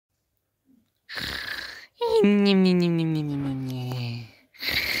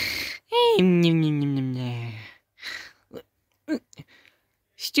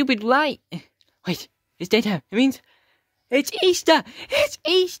Stupid light. Wait, it's daytime. It means it's Easter. It's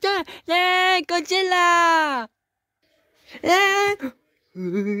Easter. Godzilla. The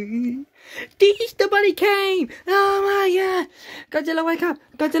Easter Bunny came. Oh my God. Godzilla, wake up.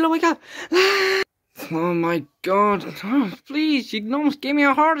 Godzilla, wake up. Oh my God. Oh, please, you almost gave me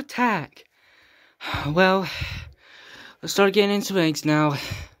a heart attack. Well, let's start getting into eggs now.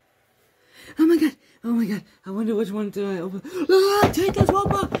 Oh my God. Oh my God. I wonder which one do I open. Take this one.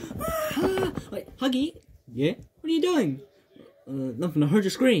 Wait, Huggy? Yeah? What are you doing? Nothing. I heard you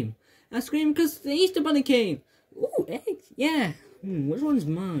scream. I screamed because the Easter Bunny came. Ooh, eggs. Yeah. Which one's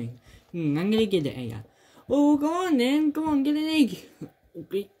mine? I'm gonna get the egg. Oh, go on then. Go on, get an egg.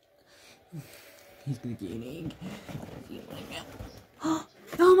 Okay. He's gonna get an egg.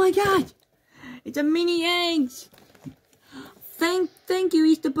 Oh my God! It's a mini eggs. Thank you,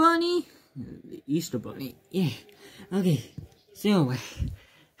 Easter Bunny. The Easter Bunny. Yeah. Okay. So,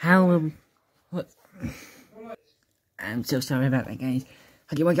 how what? I'm so sorry about that, guys.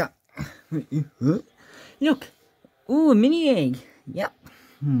 Okay, wake up. Look. Ooh, a mini egg. Yep.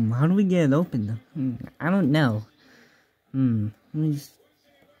 How do we get it open? I don't know. Let me just.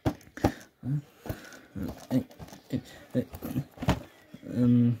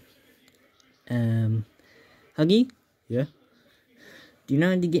 Huggy? Yeah? Do you know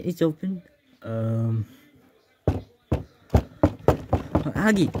how to get this open?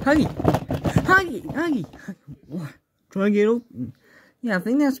 Huggy! Try to get open. Yeah, I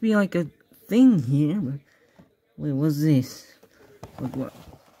think there has to be like a thing here. But wait, what's this? What?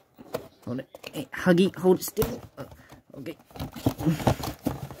 Hold it. Hey, Huggy, hold it still. Okay.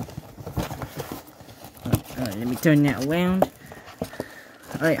 Alright, let me turn that around.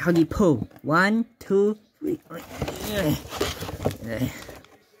 Alright, Huggy, pull. 1, 2, 3.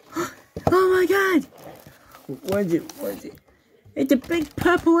 Oh my God! What is it? It's a big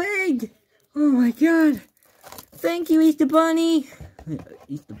purple egg! Oh my God! Thank you, Easter Bunny!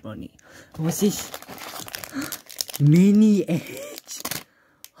 Easter Bunny. What's this? Mini eggs!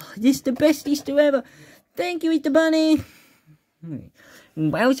 This is the best Easter ever! Thank you, Easter Bunny!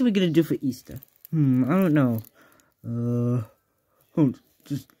 What else are we gonna do for Easter? I don't know. Hold.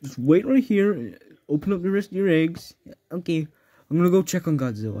 Just wait right here. Open up the rest of your eggs. Okay. I'm gonna go check on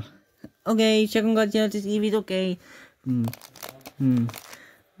Godzilla. Okay, check on Godzilla to see if he's okay.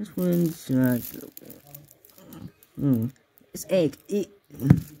 This one's not. It's egg.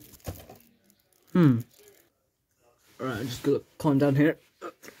 Alright, I'm just gonna calm down here.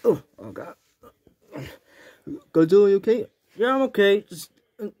 Oh God. Godzilla, you okay? Yeah, I'm okay. Just.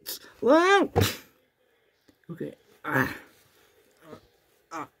 Wow. Okay.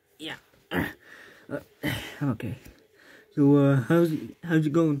 Yeah. I'm okay. So, how's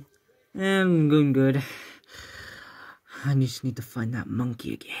it going? I'm going good. I just need to find that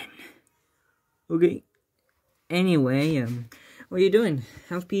monkey again. Okay. Anyway, what are you doing?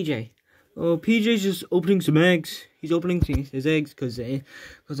 How's PJ? Oh, PJ's just opening some eggs. He's opening his eggs because I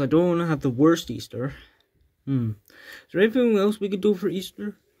don't want to have the worst Easter. Is there anything else we could do for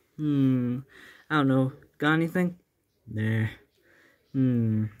Easter? I don't know. Got anything? Nah.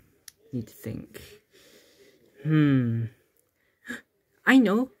 Need to think. I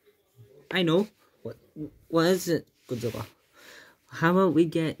know. What is it, Godzilla? How about we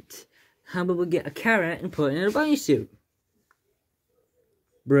get a carrot and put it in a bunny suit?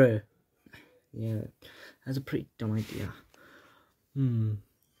 Bruh. Yeah, that's a pretty dumb idea.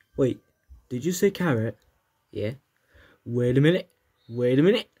 Wait, did you say carrot? Yeah. Wait a minute.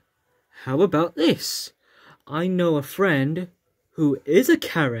 How about this? I know a friend who is a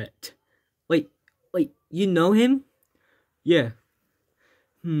carrot. Wait, you know him? Yeah.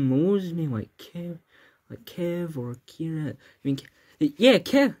 What was his name? Like Kev or Kira? Yeah,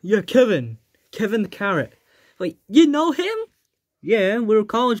 Kevin. Kevin the carrot. Wait, you know him? Yeah, we're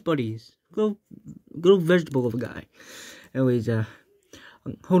college buddies. Good old vegetable of a guy. Anyways,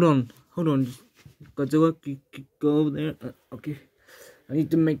 hold on. Godzilla, go over there. Okay. I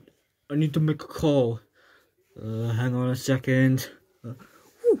need to make a call. Hang on a second.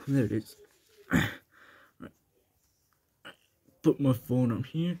 There it is. Put my phone up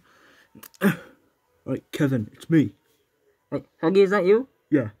here. Alright, Kevin, it's me. Wait, Huggy, is that you?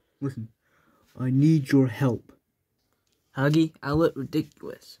 Yeah, listen. I need your help. Huggy, I look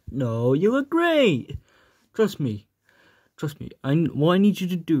ridiculous. No, you look great. Trust me. What I need you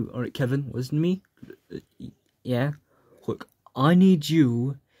to do. Alright, Kevin, listen to me. Yeah? Look, I need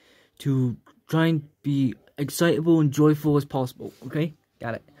you to try and be excitable and joyful as possible, okay?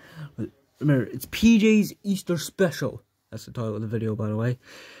 Got it. remember, it's PJ's Easter Special. That's the title of the video, by the way.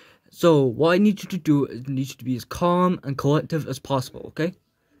 So, what I need you to do is I need you to be as calm and collective as possible, okay?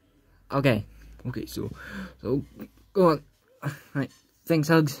 Okay. Okay, so go on. Right, thanks,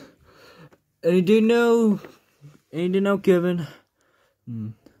 Hugs. Anything now, Kevin?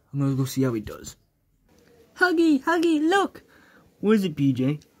 I'm gonna go see how he does. Huggy, look. What is it,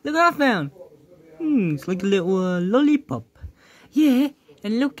 PJ? Look what I found. It's like a little lollipop. Yeah,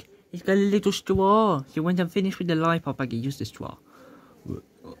 and look, it's got a little straw. So once I'm finished with the lollipop, I can use the straw.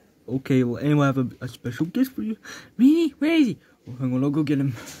 Okay, well, anyway, I have a special gift for you. Really? Where is he? Oh, hang on, I'll go get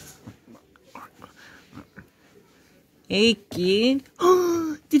him. Hey, kid.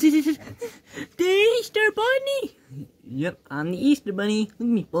 The Easter Bunny. Yep. I'm the Easter Bunny. Look at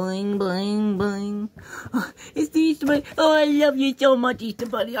me. Boing, boing, boing. Oh, it's the Easter Bunny. Oh, I love you so much, Easter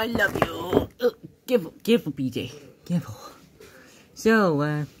Bunny. I love you. Oh, careful, PJ. Careful. So,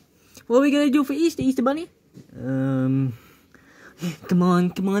 what are we going to do for Easter, Easter Bunny? Come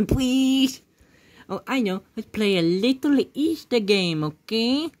on, please. Oh, I know. Let's play a little Easter game,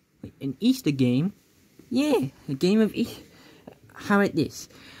 okay? Wait, an Easter game? Yeah, a game of Easter. How about this?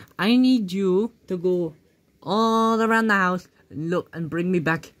 I need you to go all around the house and look and bring me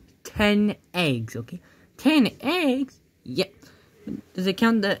back 10 eggs, okay? 10 eggs? Yep. Does it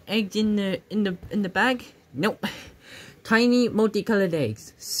count the eggs in the bag? Nope. Tiny multicolored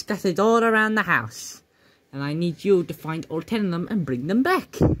eggs scattered all around the house. And I need you to find all 10 of them and bring them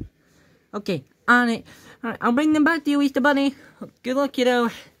back. Okay, on it. Alright, I'll bring them back to you, Easter Bunny. Good luck, kiddo.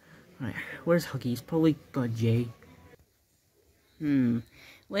 Alright, where's Huggy? He's probably got Jay.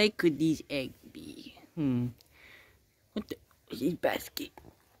 Where could these eggs be? What's his basket?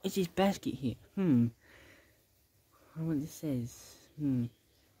 What's his basket here? I wonder what this says.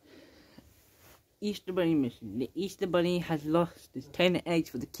 Easter Bunny mission. The Easter Bunny has lost his 10 eggs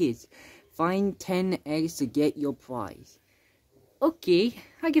for the kids. Find 10 eggs to get your prize. Okay,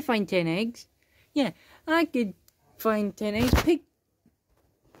 I can find 10 eggs. Yeah, I could find 10 eggs.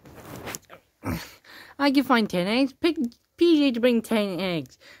 I can find 10 eggs. Pick PJ to bring 10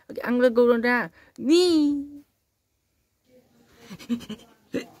 eggs. Okay, I'm gonna go on that.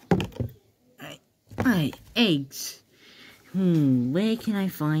 Alright, eggs. Where can I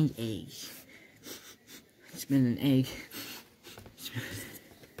find eggs? I smell an egg.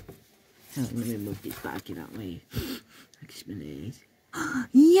 Oh, let me move this back in that way. I can smell eggs.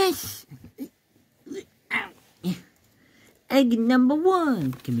 Yes! Egg number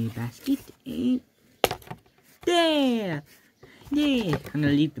 1. Give me a basket. There! Yeah! I'm gonna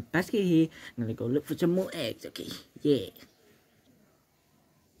leave the basket here. I'm gonna go look for some more eggs, okay? Yeah.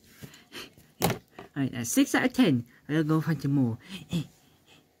 Alright, that's 6 out of 10. I'll go find some more.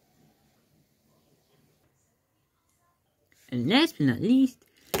 And last but not least,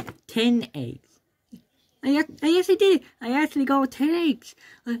 10 eggs. I actually did it. I actually got 10 eggs.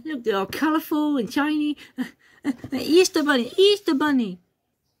 Look, they're all colourful and shiny. Easter Bunny, Easter Bunny.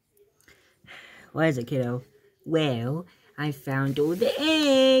 What is it, kiddo? Well, I found all the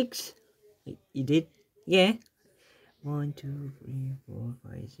eggs. Wait, you did? Yeah. 1, 2, 3, 4,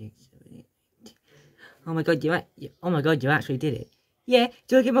 5, 6, 7, 8. Oh my god, you actually did it. Yeah,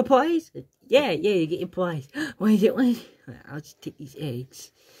 do I get my prize? Yeah, you get your prize. Why is it? I'll just take these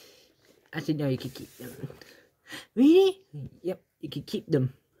eggs. Actually, no, you can keep them. Really? Yep, you can keep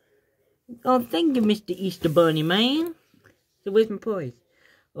them. Oh, thank you, Mr. Easter Bunny Man. So where's my prize?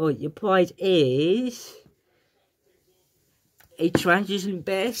 Oh, your prize is a translucent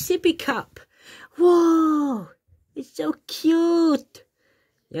bear sippy cup. Whoa, it's so cute.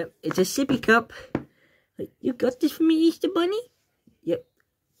 Yep, it's a sippy cup. You got this for me, Easter Bunny? Yep,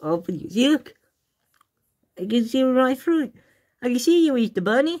 all for you. See, look. I can see right through it. I can see you, Easter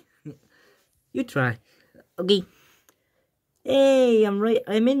Bunny. You try. Okay. Hey,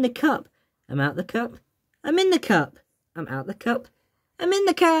 I'm in the cup. I'm out the cup. I'm in the cup. I'm out the cup. I'm in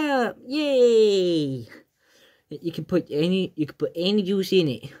the cup. Yay! You can put any juice in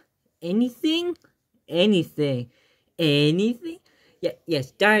it. Anything? Anything. Yeah,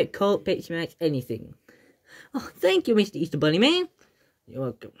 yes, Diet Coke, Pepsi Max, anything. Oh, thank you, Mr. Easter Bunny Man. You're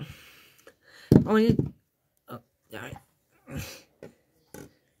welcome. Alright.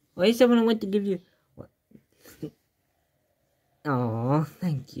 What is someone I want to give you? What? Oh,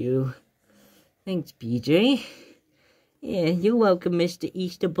 thank you. Thanks, PJ. Yeah, you're welcome, Mr.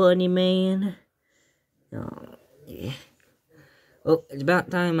 Easter Bunny Man. Oh, yeah. Oh, it's about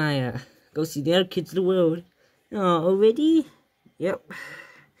time I go see the other kids of the world. Oh, already? Yep.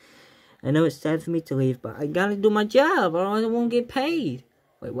 I know it's sad for me to leave, but I gotta do my job or I won't get paid.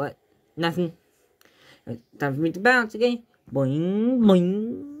 Wait, what? Nothing. Time for me to bounce again. Boing,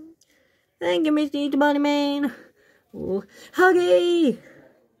 boing. Thank you, Mr. Easter Bunny Man. Oh, Huggy!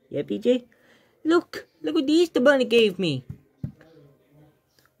 Yeah, PJ? Look what the Easter Bunny gave me.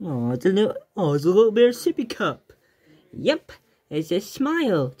 Oh, it's a little bear sippy cup. Yep, it's a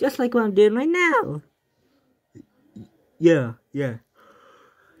smile, just like what I'm doing right now. Yeah. You're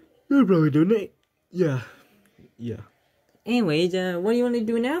probably doing it. Yeah. Anyways, what do you want to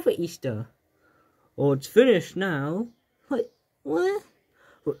do now for Easter? Oh, it's finished now. What?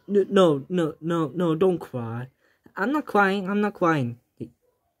 No, don't cry. I'm not crying.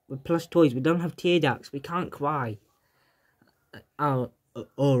 With plush toys, we don't have tear ducts. We can't cry.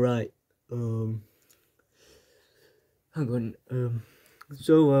 Alright. Hang on.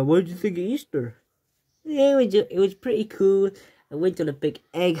 So, what did you think of Easter? Yeah, it was pretty cool. I went on a big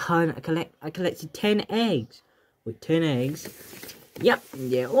egg hunt. I collected 10 eggs. With 10 eggs. Yep,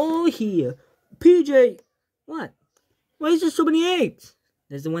 they're all here. PJ! What? Why is there so many eggs?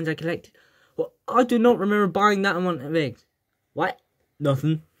 There's the ones I collected. Well, I do not remember buying that amount of eggs. What?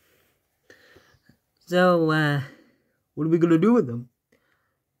 Nothing. So, what are we gonna do with them?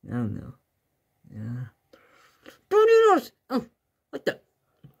 I don't know. Don't eat us! Oh, what the?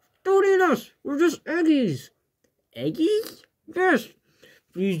 Don't eat us! We're just eggies! Eggies? Yes!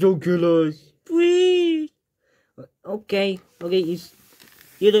 Please don't kill us! Please! Okay,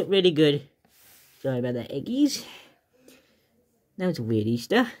 you look really good. Sorry about that, eggies. That was a weird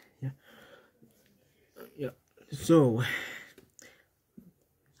Easter. Yeah. So,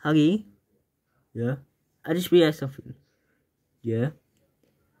 Huggy, yeah? I just realized something. Yeah?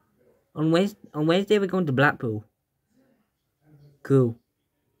 On Wednesday we're going to Blackpool. Cool.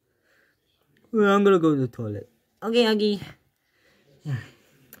 Well, I'm gonna go to the toilet. Okay, Huggy.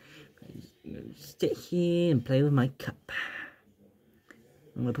 Sit here and play with my cup.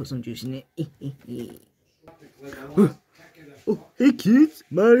 I'm gonna put some juice in it. Oh, hey kids,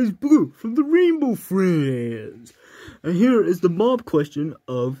 my name's Blue from the Rainbow Friends. And here is the mob question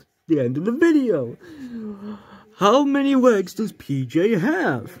of the end of the video. How many legs does PJ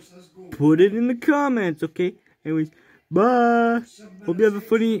have? Put it in the comments, okay? Anyways, bye. Hope you have a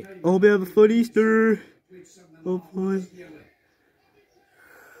fun Easter. Hopefully.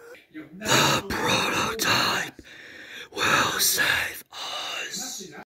 The prototype will save